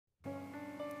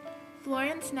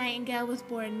Florence Nightingale was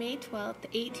born May 12,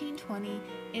 1820,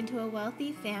 into a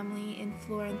wealthy family in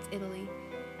Florence, Italy.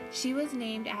 She was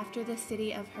named after the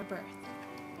city of her birth.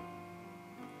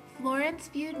 Florence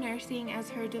viewed nursing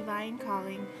as her divine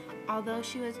calling, although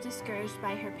she was discouraged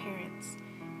by her parents.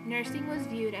 Nursing was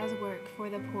viewed as work for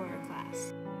the poorer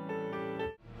class.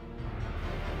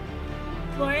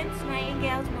 Florence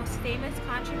Nightingale's most famous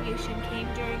contribution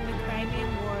came during the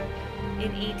Crimean War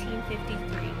in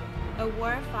 1853, a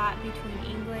war fought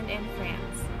between England and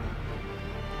France.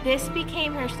 This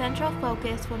became her central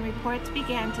focus when reports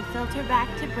began to filter back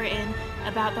to Britain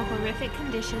about the horrific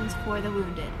conditions for the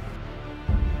wounded.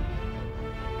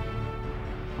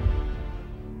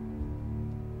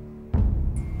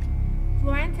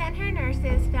 Florence and her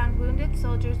nurses found wounded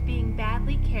soldiers being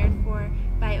badly cared for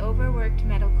by overworked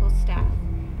medical staff.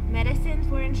 Medicines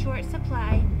were in short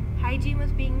supply, hygiene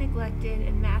was being neglected,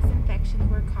 and mass infections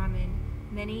were common,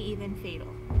 many even fatal.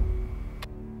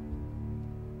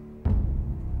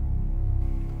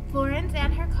 Florence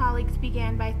and her colleagues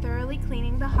began by thoroughly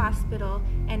cleaning the hospital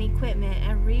and equipment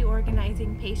and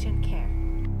reorganizing patient care.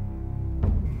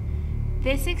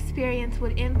 This experience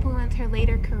would influence her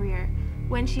later career,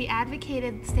 when she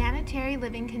advocated sanitary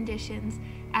living conditions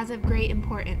as of great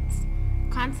importance.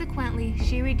 Consequently,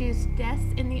 she reduced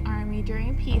deaths in the Army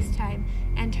during peacetime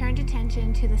and turned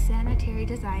attention to the sanitary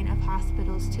design of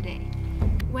hospitals today.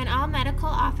 When all medical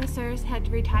officers had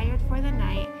retired for the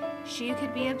night, she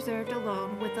could be observed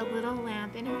alone with a little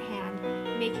lamp in her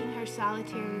hand, making her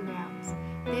solitary rounds.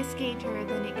 This gained her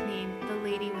the nickname, the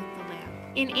Lady with the Lamp.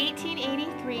 In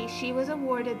 1883, she was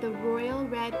awarded the Royal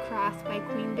Red Cross by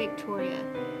Queen Victoria.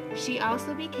 She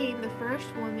also became the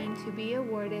first woman to be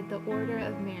awarded the Order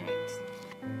of Merit.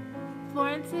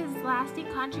 Florence's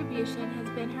lasting contribution has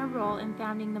been her role in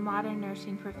founding the modern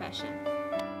nursing profession.